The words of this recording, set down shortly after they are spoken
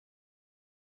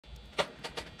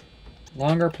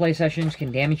Longer play sessions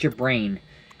can damage your brain.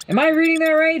 Am I reading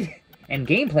that right? And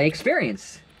gameplay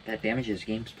experience. That damages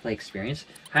gameplay experience.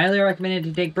 Highly recommended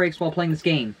to take breaks while playing this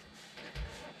game.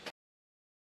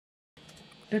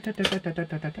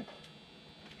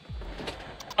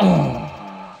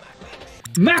 Oh!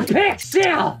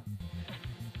 McPixel!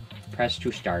 Press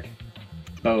to start.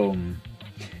 Boom.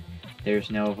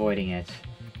 There's no avoiding it.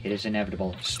 It is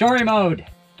inevitable. Story mode!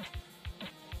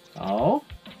 Oh?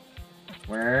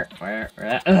 Where?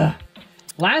 Ugh.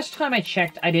 Last time I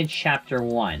checked, I did Chapter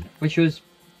 1, which was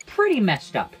pretty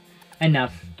messed up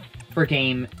enough for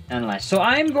game nonetheless. So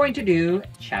I'm going to do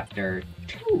Chapter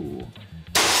 2.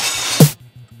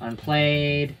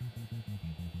 Unplayed.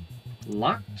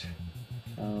 Locked.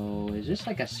 So is this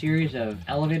like a series of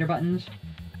elevator buttons?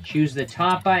 Choose the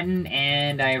top button,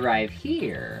 and I arrive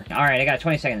here. Alright, I got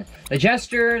 20 seconds. The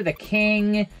Jester, the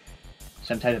King,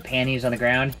 some type of panties on the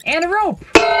ground, and a rope!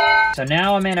 So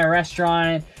now I'm in a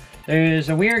restaurant. There's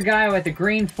a weird guy with a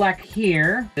green fleck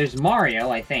here. There's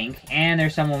Mario, I think, and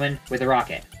there's some woman with a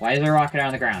rocket. Why is there a rocket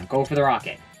on the ground? Go for the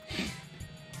rocket.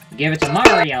 Give it to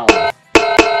Mario!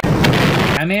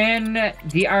 I'm in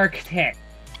the Arctic.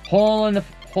 Hole in the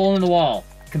wall.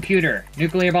 Computer.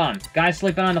 Nuclear bomb. Guy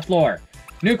sleeping on the floor.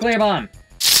 Nuclear bomb.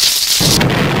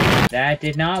 That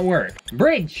did not work.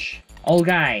 Bridge. Old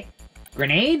guy.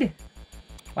 Grenade?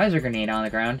 Why is there a grenade on the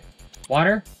ground?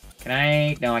 Water? Can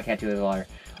I? No, I can't do it with water.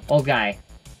 Old guy.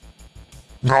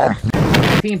 No.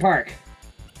 Theme park.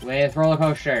 With roller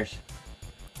coasters.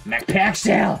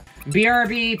 McPixel.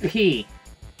 BRBP.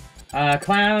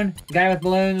 Clown. Guy with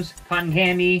balloons. Cotton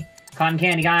candy. Cotton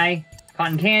candy guy.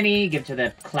 Cotton candy. Give it to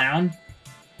the clown.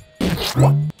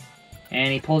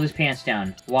 And he pulled his pants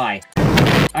down. Why?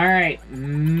 Alright.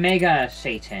 Mega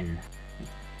Satan.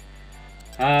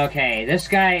 Okay, this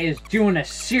guy is doing a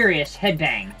serious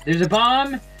headbang. There's a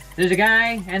bomb, there's a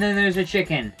guy, and then there's a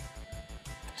chicken.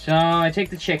 So I take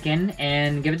the chicken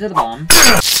and give it to the bomb.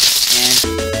 And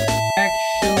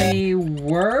actually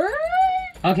work?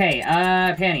 Okay,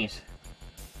 panties.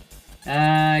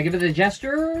 Give it to the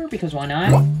Jester, because why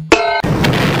not?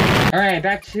 Alright,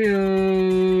 back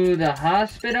to the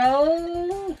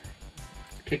hospital.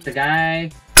 Kick the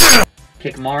guy.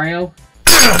 Kick Mario.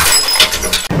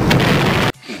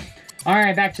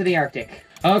 Alright, back to the Arctic.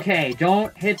 Okay,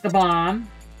 don't hit the bomb.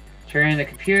 Turn the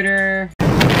computer.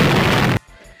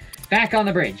 Back on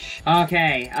the bridge.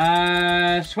 Okay,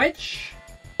 switch.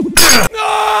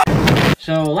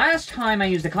 So, last time I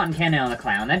used the cotton candy on the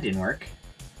clown. That didn't work.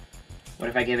 What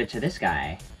if I give it to this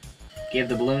guy? Give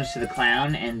the balloons to the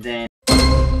clown, and then...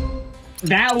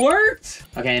 That worked!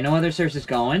 Okay, no other sources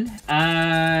going.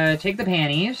 Take the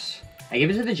panties. I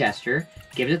give it to the Jester.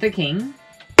 Give it to the King.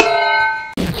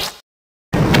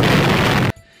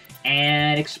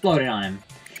 And exploded on him.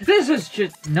 This was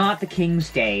just not the King's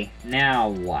day. Now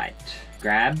what?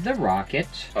 Grab the rocket.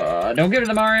 Don't give it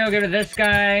to Mario, give it to this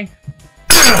guy.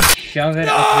 Shove it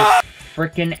up his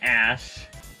frickin' ass.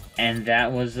 And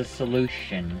that was the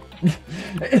solution.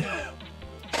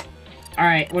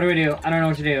 Alright, what do we do? I don't know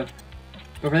what to do.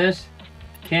 Go for this.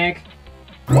 Kick.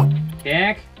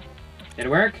 Kick. Did it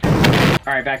work?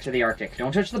 Alright, back to the Arctic.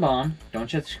 Don't touch the bomb. Don't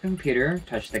touch the computer.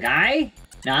 Touch the guy.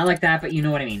 Not like that, but you know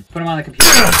what I mean. Put him on the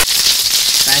computer.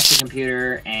 Smash the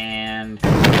computer, and...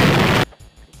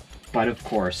 But of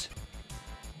course.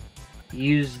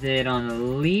 Used it on the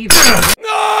lever.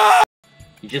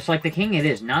 Just like the King, it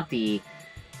is not the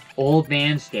old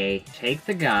man's day. Take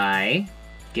the guy.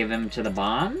 Give him to the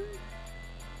bomb.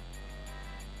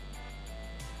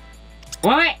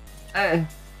 What?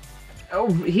 Oh,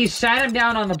 he sat him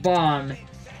down on the bomb.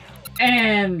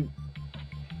 And...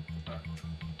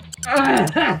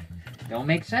 Don't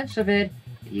make sense of it.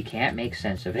 You can't make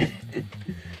sense of it.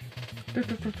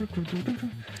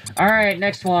 Alright,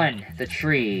 next one. The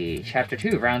Tree. Chapter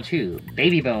 2, Round 2.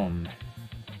 Baby Boom.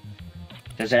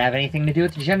 Does it have anything to do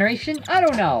with the generation? I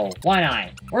don't know. Why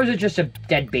not? Or is it just a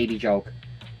dead baby joke?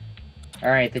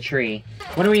 Alright, the Tree.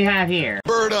 What do we have here?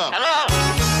 Bird up.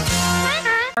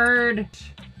 Bird.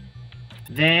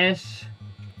 This.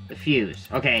 The fuse.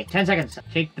 Okay, 10 seconds.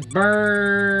 Take the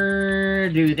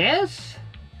bird. Do this.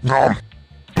 No.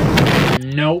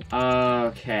 Nope.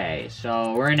 Okay,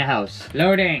 so we're in a house.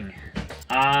 Loading.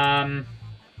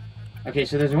 Okay,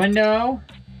 so there's a window.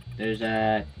 There's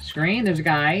a screen. There's a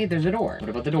guy. There's a door. What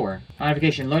about the door?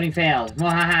 Modification. Loading failed. So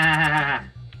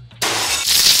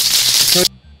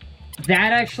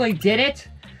that actually did it?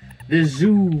 The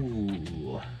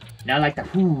zoo. Not like the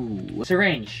whoo.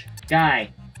 Syringe.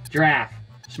 Guy. Giraffe.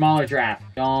 Smaller giraffe.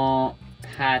 Don't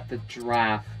pat the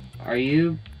giraffe. Are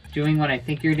you doing what I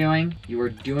think you're doing? You are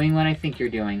doing what I think you're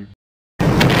doing.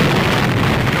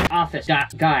 office,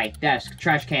 guy, desk,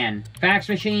 trash can, fax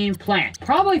machine, plant.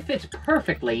 Probably fits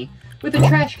perfectly with a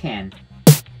trash can.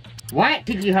 What?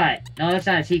 Tiki hut. No, that's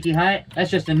not a tiki hut.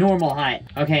 That's just a normal hut.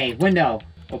 Okay, window.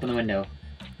 Open the window.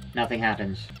 Nothing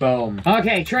happens. Boom.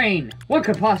 Okay, train. What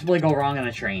could possibly go wrong on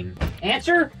a train?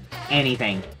 Answer?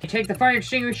 Anything. Take the fire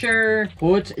extinguisher.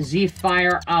 Put the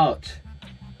fire out.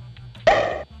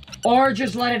 Or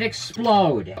just let it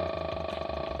explode.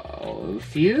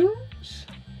 Fuse?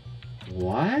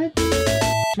 What?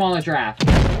 Smaller giraffe.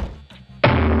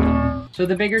 So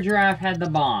the bigger giraffe had the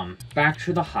bomb. Back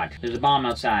to the hut. There's a bomb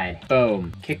outside.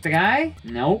 Boom. Kick the guy?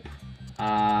 Nope.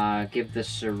 Give the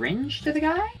syringe to the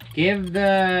guy? Give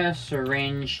the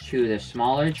syringe to the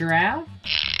smaller giraffe?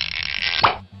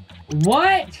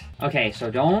 What? Okay,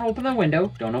 so don't open the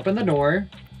window. Don't open the door.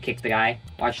 Kick the guy.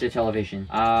 Watch the television.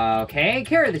 Okay,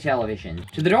 carry the television.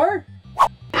 To the door?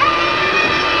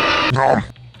 Nom.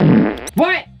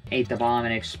 What? Ate the bomb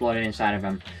and exploded inside of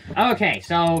him. Okay,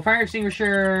 so fire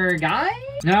extinguisher guy?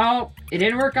 No, it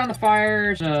didn't work on the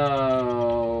fire,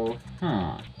 so...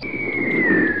 Huh.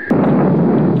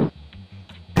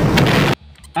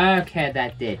 Okay,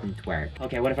 that didn't work.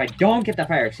 Okay, what if I don't get the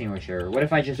fire extinguisher? What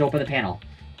if I just open the panel?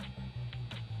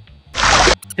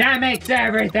 That makes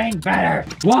everything better!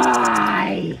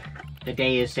 Why? The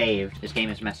day is saved. This game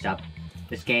is messed up.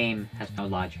 This game has no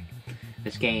logic.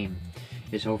 This game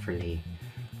is overly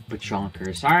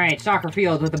bachonkers. Alright, soccer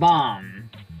field with the bomb.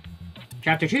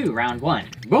 Chapter 2, round 1.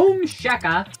 Boom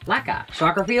shaka laka.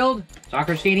 Soccer field,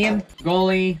 soccer stadium,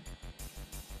 goalie.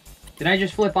 Did I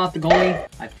just flip off the goalie?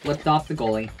 I flipped off the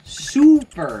goalie.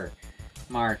 Super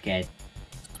market.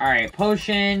 Alright,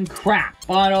 potion, crap.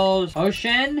 Bottles,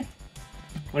 potion.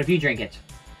 What if you drink it?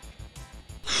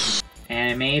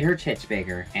 And it made her tits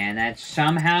bigger. And that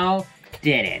somehow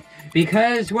did it.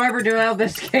 Because whoever developed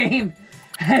this game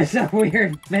has a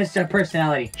weird messed up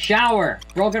personality. Shower,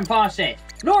 broken faucet,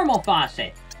 normal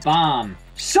faucet, bomb,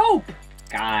 soap,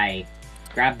 guy.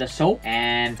 Grab the soap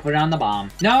and put it on the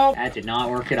bomb. No, that did not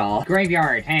work at all.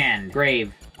 Graveyard, hand,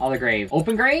 grave, all the grave.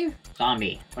 Open grave,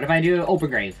 zombie. What if I do open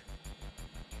grave?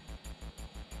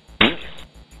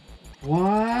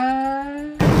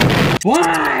 What?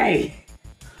 Why?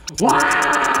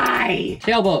 Why?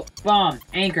 Sailboat, bomb,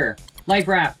 anchor, life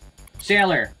raft,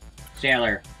 sailor,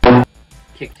 sailor.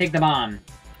 Take the bomb.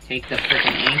 Take the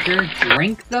freaking anchor.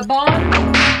 Drink the bomb?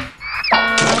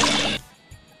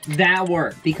 That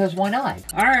worked. Because why not?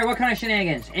 Alright, what kind of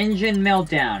shenanigans? Engine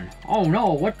meltdown. Oh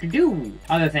no, what to do?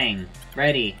 Other thing.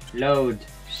 Ready. Load.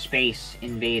 Space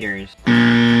invaders.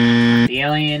 The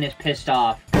alien is pissed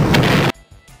off.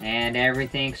 And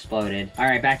everything exploded.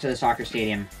 Alright, back to the soccer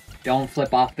stadium. Don't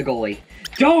flip off the goalie.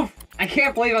 Don't! I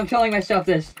can't believe I'm telling myself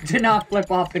this. Do not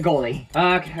flip off the goalie.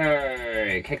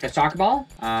 Okay. Kick the soccer ball.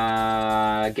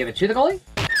 Give it to the goalie.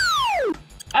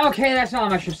 Okay, that's not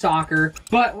much of soccer,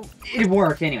 but it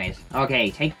worked anyways.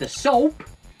 Okay, take the soap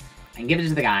and give it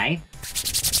to the guy.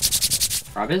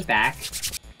 Rub his back.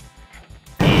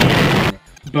 And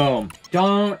boom.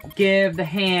 Don't give the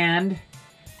hand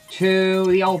to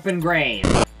the open grave.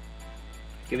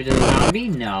 Give it to the zombie?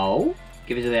 No.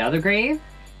 Give it to the other grave?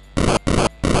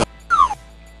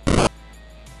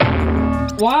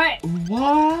 What?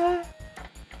 What?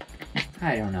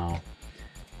 I don't know.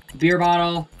 Beer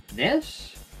bottle.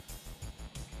 This?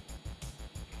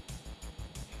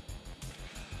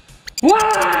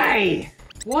 Why?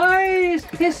 Why is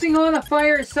pissing on the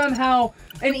fire somehow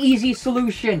an easy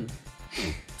solution?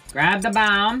 Grab the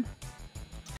bomb.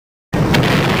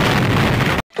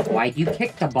 Why'd you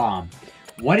kick the bomb?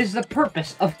 What is the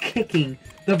purpose of kicking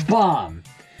the bomb?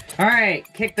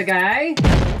 Alright, kick the guy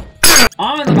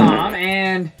on the bomb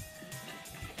and...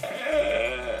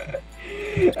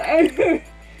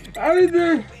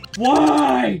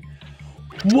 Why?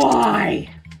 Why?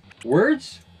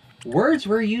 Words? Words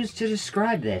were used to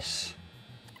describe this.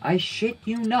 I shit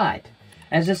you not.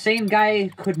 As the same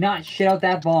guy could not shit out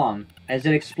that bomb as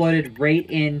it exploded right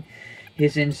in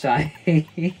his inside.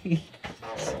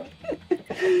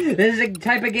 This is the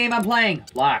type of game I'm playing.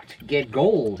 Locked. Get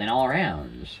gold in all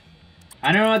rounds.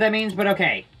 I don't know what that means, but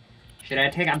okay. Should I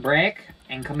take a break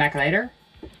and come back later?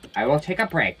 I will take a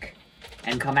break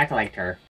and come back later.